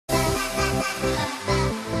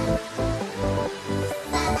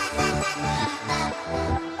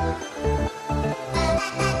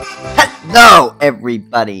Hello,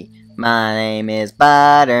 everybody. My name is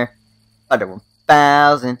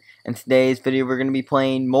Butter1000, and today's video we're gonna be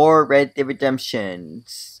playing more Red Dead Redemption,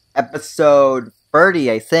 episode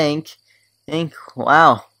 30, I think.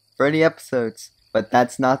 Wow, 30 episodes, but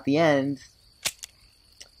that's not the end.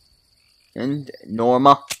 And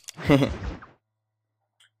Norma.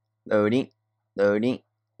 Loading, loading,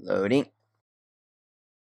 loading.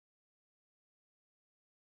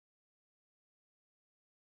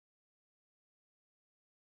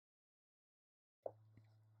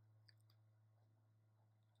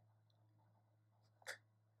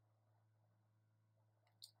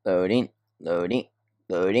 Loading, loading,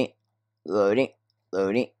 loading, loading,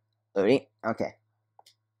 loading, loading. Okay.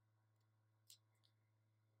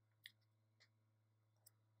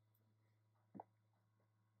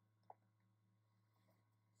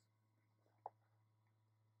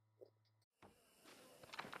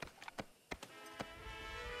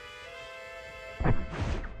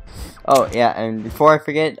 Oh yeah, and before I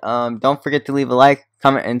forget, don't forget to leave a like,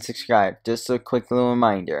 comment, and subscribe. Just a quick little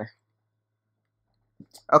reminder.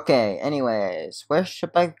 Okay, anyways, where should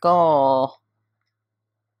I go?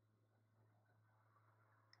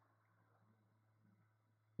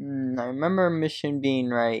 I remember a mission being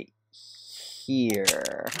right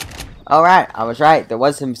here. Alright, I was right. There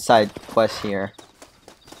was some side quest here.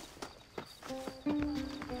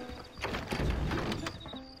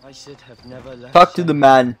 I should have never left. Talk to the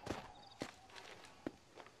man.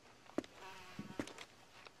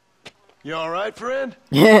 You alright, friend?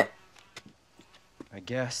 Yeah. I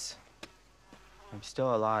guess. I'm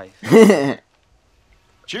still alive.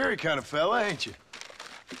 Cheery kind of fella, ain't you?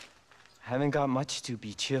 Haven't got much to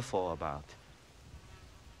be cheerful about.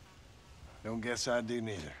 Don't guess I do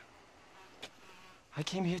neither. I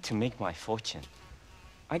came here to make my fortune.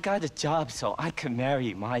 I got a job so I could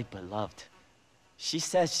marry my beloved. She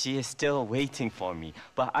says she is still waiting for me,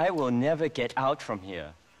 but I will never get out from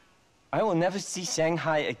here. I will never see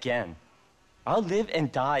Shanghai again. I'll live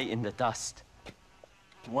and die in the dust.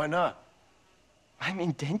 Why not? I'm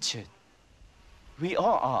indentured. We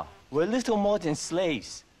all are. We're little more than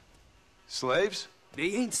slaves. Slaves?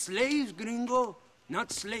 They ain't slaves, gringo.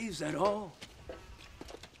 Not slaves at all.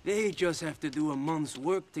 They just have to do a month's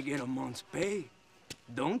work to get a month's pay.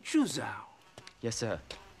 Don't you, Zhao? Yes, sir.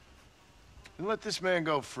 Then let this man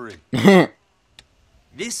go free.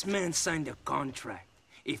 This man signed a contract.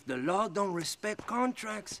 If the law don't respect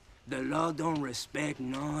contracts, the law don't respect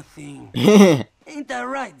nothing. Ain't that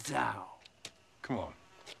right, Zhao? Come on,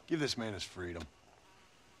 give this man his freedom.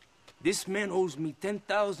 This man owes me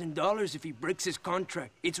 $10,000 if he breaks his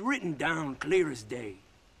contract. It's written down clear as day.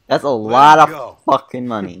 That's a lot of go. fucking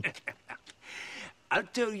money. I'll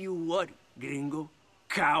tell you what, gringo,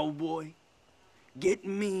 cowboy. Get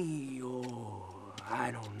me,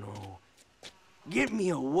 I don't know. Get me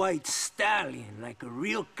a white stallion like a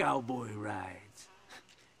real cowboy rides.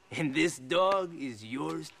 And this dog is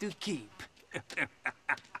yours to keep.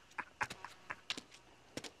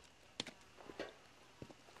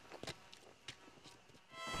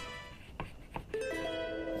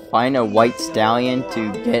 Find a white stallion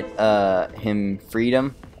to get him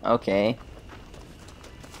freedom. Okay.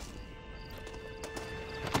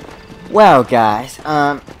 Well, guys,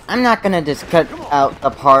 I'm not gonna just cut out the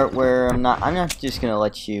part where I'm not just gonna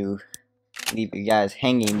let you leave you guys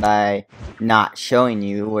hanging by not showing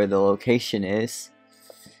you where the location is.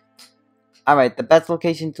 Alright, the best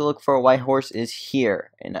location to look for a white horse is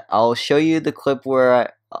here, and I'll show you the clip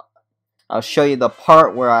where I'll show you the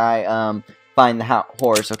part where I find the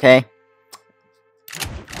horse, okay?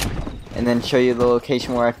 And then show you the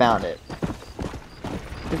location where I found it.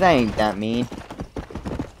 Cause I ain't that mean.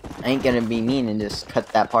 I ain't gonna be mean and just cut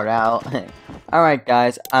that part out. Alright,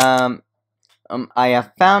 guys, I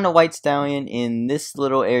have found a white stallion in this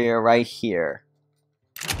little area right here.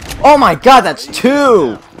 Oh my god, that's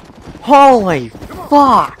two! Holy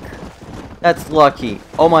fuck! That's lucky.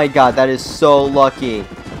 Oh my god, that is so lucky.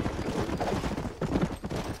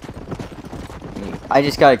 I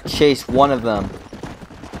just gotta chase one of them.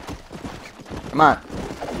 Come on.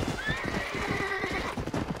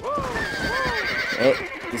 Hey,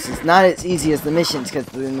 this is not as easy as the missions, because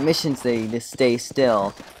in the missions they just stay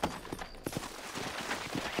still.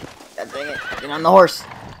 God dang it. Get on the horse.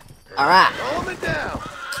 Alright.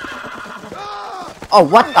 Oh,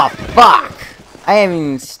 what the fuck? I haven't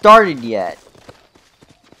even started yet.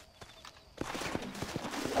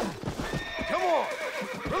 Come on,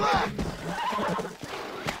 relax.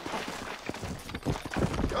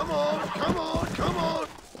 Come on, come on, come on.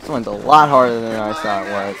 So one's a lot harder than I thought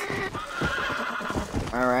it was.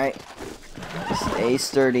 Alright. Stay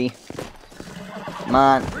sturdy. Come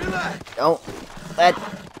on. Don't let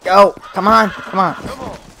go. Come on. Come on.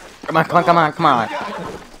 Come on, come on, come on, come on.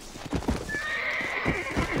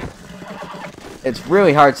 It's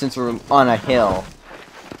really hard since we're on a hill.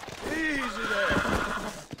 Easy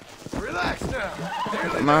there. Relax now.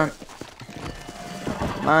 Come on.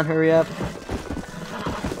 Come on, hurry up.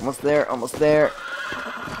 Almost there, almost there.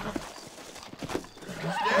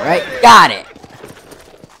 Alright, got it!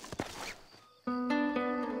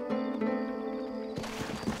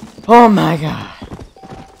 Oh my god.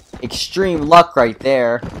 Extreme luck right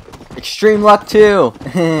there. Extreme luck too!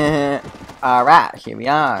 Alright, here we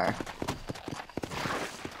are.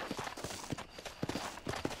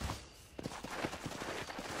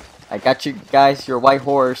 I got you guys your white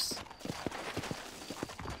horse.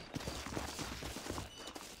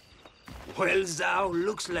 Well, Zhao,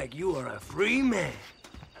 looks like you are a free man.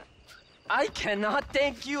 I cannot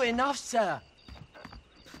thank you enough, sir.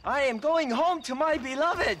 I am going home to my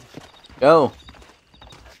beloved. Go.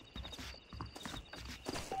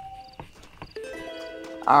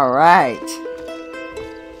 Alright.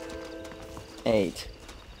 8.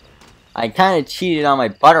 I kind of cheated on my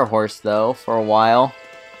butter horse though for a while.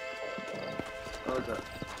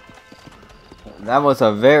 That was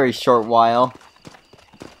a very short while.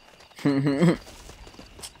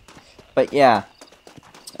 But yeah.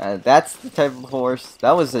 That's the type of horse.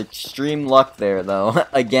 That was extreme luck there though.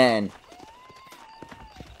 Again.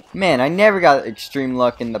 Man, I never got extreme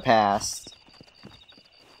luck in the past.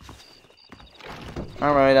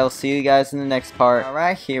 Alright, I'll see you guys in the next part.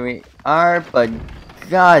 Alright, here we are, but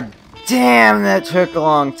god damn, that took a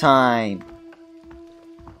long time.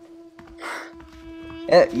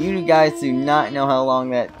 You guys do not know how long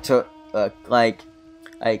that took. Like,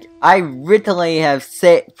 I literally have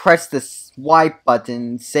pressed the swipe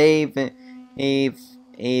button, saved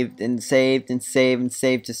and saved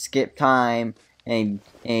to skip time, and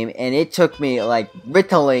it took me like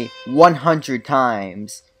literally 100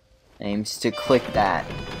 times to click that.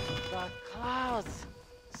 The clouds,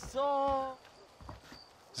 so...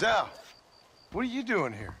 Zhao, what are you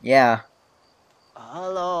doing here? Yeah.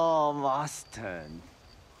 Hello, Marston.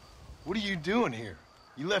 What are you doing here?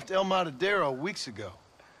 You left El Matadero weeks ago.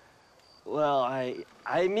 Well,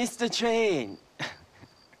 I missed the train.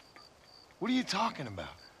 What are you talking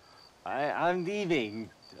about? I'm leaving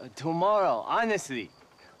tomorrow, honestly.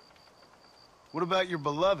 What about your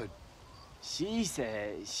beloved? She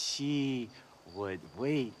said she would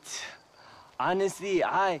wait. Honestly,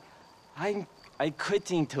 I'm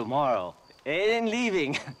quitting tomorrow and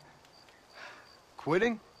leaving.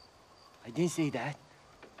 Quitting? I didn't say that.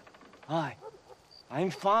 I'm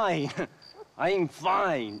fine. I'm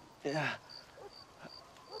fine.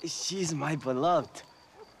 She's my beloved.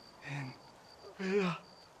 And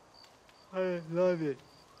I love it.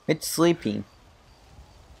 It's sleeping.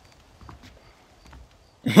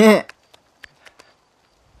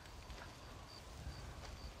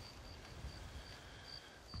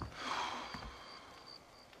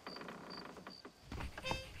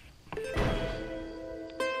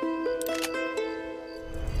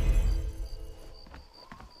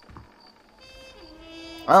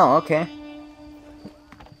 Oh, okay.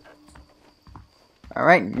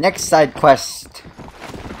 Alright, next side quest.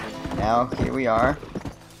 Now, here we are.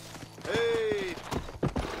 Hey!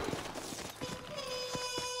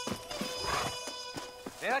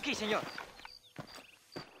 Ven aquí, señor.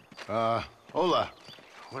 Hola.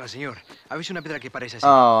 Hola, señor. ¿Ha visto una piedra que parece así?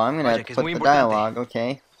 Oh, I'm gonna Vaya, que es put muy the importante. dialogue,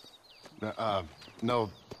 okay. No,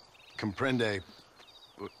 comprende.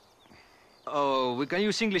 Oh, we can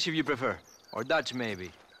use English if you prefer. Or Dutch, maybe.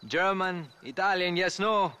 German, Italian, yes,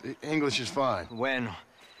 no? English is fine. Bueno.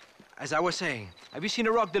 As I was saying, have you seen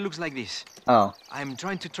a rock that looks like this? Oh. I'm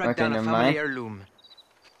trying to track Okay, down a never family mind. heirloom.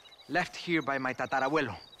 Left here by my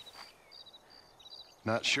tatarabuelo.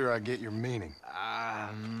 Not sure I get your meaning.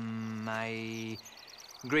 My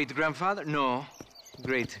great-grandfather? No.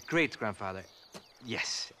 Great-great-grandfather.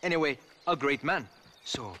 Yes. Anyway, a great man.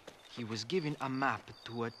 So, he was given a map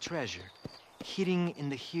to a treasure hidden in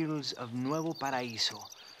the hills of Nuevo Paraíso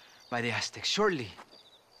by the Aztecs shortly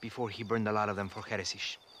before he burned a lot of them for heresy.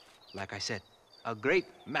 Like I said, a great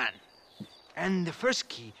man. And the first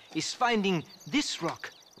key is finding this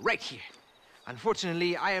rock right here.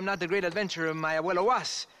 Unfortunately, I am not the great adventurer my abuelo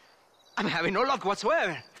was. I'm having no luck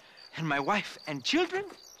whatsoever. And my wife and children,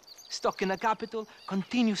 stuck in the capital,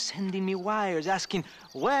 continue sending me wires asking,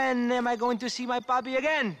 when am I going to see my papi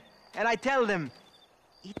again? And I tell them,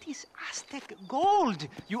 it is Aztec gold,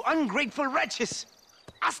 you ungrateful wretches!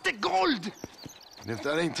 Aztec gold! And if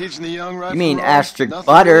that ain't teaching the young right You mean from wrong, asterisk nothing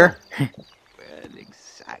butter? Well,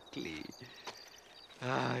 exactly.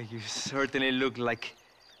 Ah, you certainly look like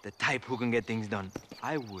the type who can get things done.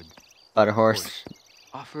 I would, Butter of horse. course,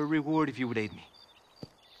 offer a reward if you would aid me.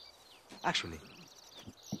 Actually,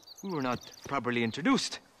 we were not properly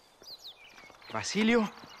introduced. Basilio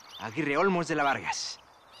Aguirre Olmos de la Vargas.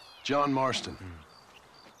 John Marston.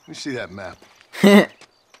 Let me see that map.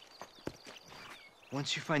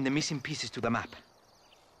 Once you find the missing pieces to the map,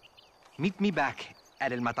 meet me back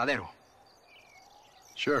at El Matadero.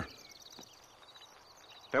 Sure.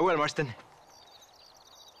 Farewell, Marston.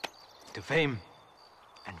 To fame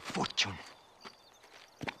and fortune.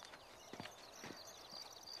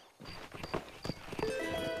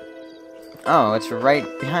 Oh, it's right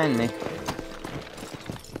behind me.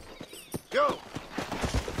 Go!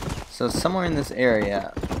 So somewhere in this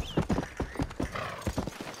area.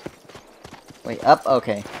 Wait, up?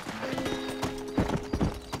 Okay.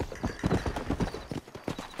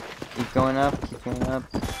 Keep going up, keep going up.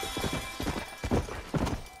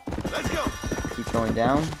 Let's go! Keep going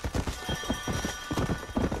down.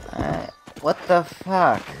 What the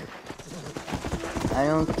fuck? I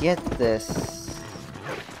don't get this.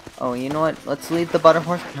 Oh, you know what? Let's leave the butter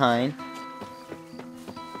horse behind.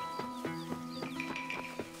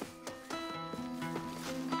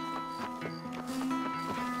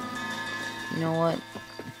 You know what?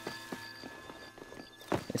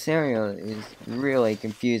 This area is really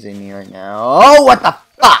confusing me right now. Oh, what the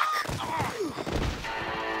fuck?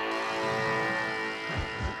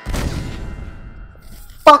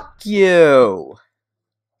 Fuck you!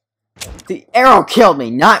 The arrow killed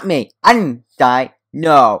me, not me. I didn't die.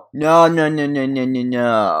 No. No, no, no, no, no, no,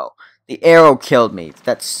 no. The arrow killed me.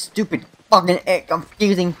 That stupid fucking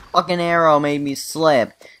confusing fucking arrow made me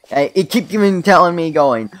slip. It keep telling me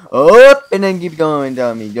going up, and then keep going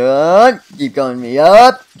telling me down, keep going me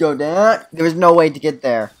up, go down. There was no way to get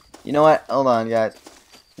there. You know what? Hold on, guys.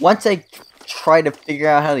 Once I try to figure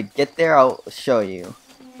out how to get there, I'll show you.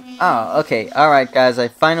 Oh, okay. Alright, guys. I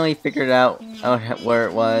finally figured out where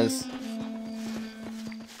it was.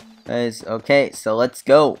 Okay, so let's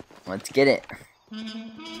go. Let's get it.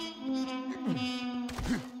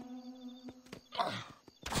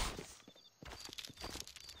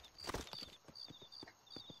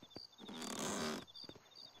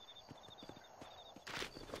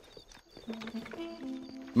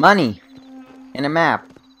 Money and a map.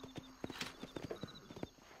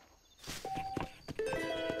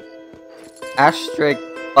 Asterisk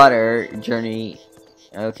butter journey.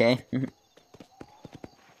 Okay.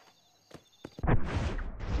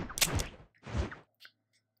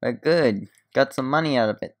 But good. Got some money out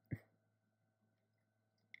of it.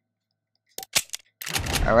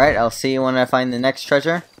 Alright, I'll see you when I find the next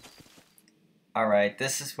treasure. Alright,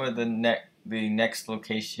 this is where the next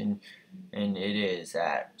location and it is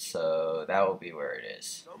at. So that will be where it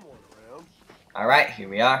is. Someone around. Alright, here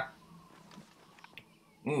we are.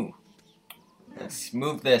 Ooh. Let's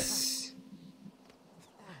move this.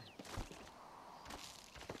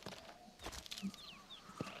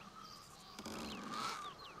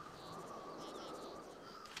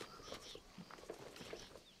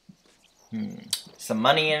 Some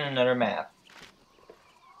money and another map.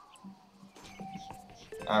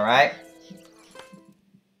 Alright.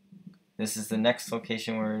 This is the next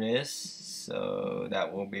location where it is. So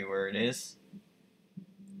that will be where it is.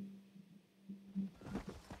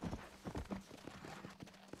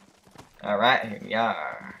 Alright, here we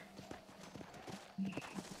are.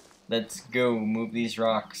 Let's go move these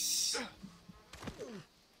rocks.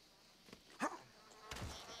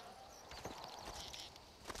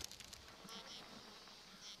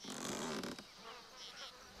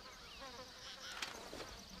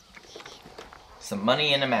 Some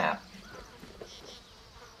money and a map.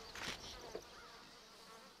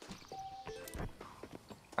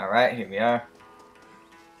 Alright, here we are.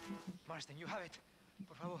 Marston, you have it.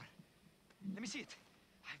 Por favor. Let me see it.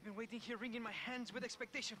 I've been waiting here wringing my hands with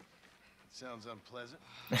expectation. Sounds unpleasant.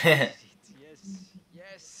 Yes,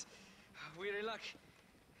 yes. We're in luck.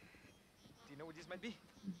 Do you know what this might be?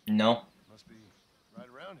 No. Must be right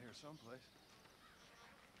around here someplace.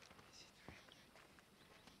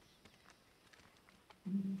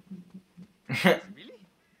 Really?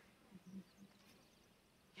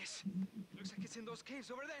 Yes. It looks like it's in those caves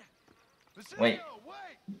over there. Basilio, Wait.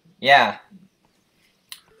 wait! Yeah.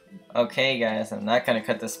 Okay, guys, I'm not gonna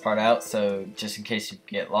cut this part out, so just in case you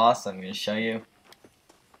get lost, I'm gonna show you.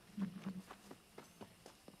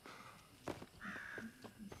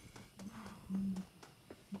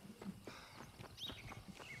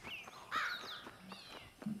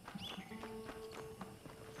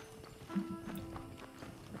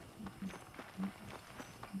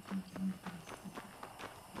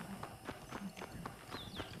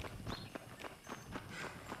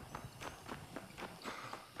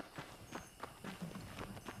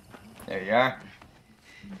 There you are.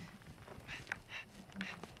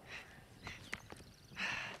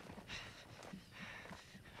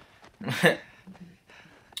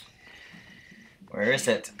 Where is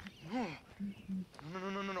it? No.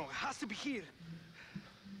 No. It has to be here.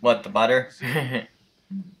 What, the butter?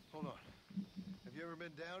 Hold on. Have you ever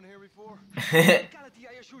been down here before? Reality,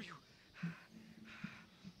 I assure you. Now,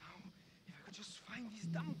 if I could just find this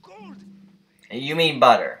damn gold. You mean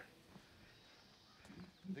butter.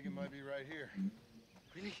 I think it might be right here.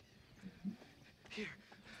 Really? Here.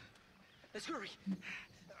 Let's hurry.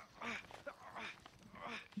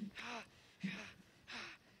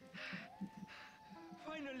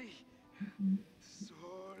 Finally. So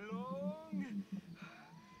long.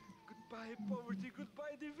 Goodbye, poverty.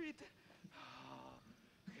 Goodbye, defeat.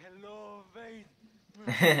 Hello,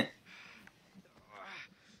 Wayne.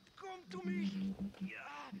 Come to me.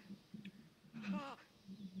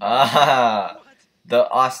 Ah, What? the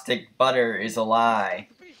Ostic butter is a lie.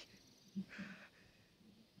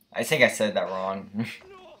 I think I said that wrong. No.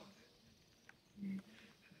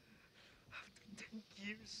 After 10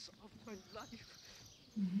 years of my life.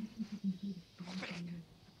 Nothing.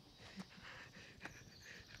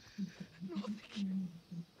 Nothing.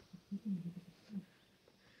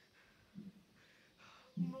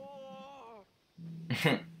 No.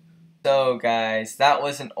 So guys, that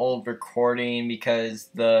was an old recording because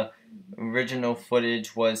the original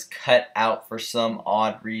footage was cut out for some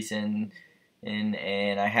odd reason, and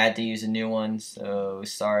I had to use a new one, so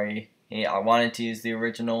sorry. Hey, I wanted to use the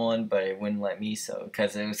original one, but it wouldn't let me, so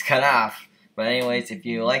because it was cut off. But anyways, if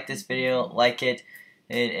you like this video, like it,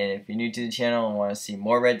 and if you're new to the channel and want to see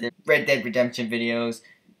more Red Dead Redemption videos,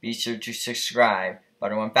 be sure to subscribe.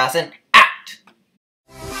 Butter One Fasten out!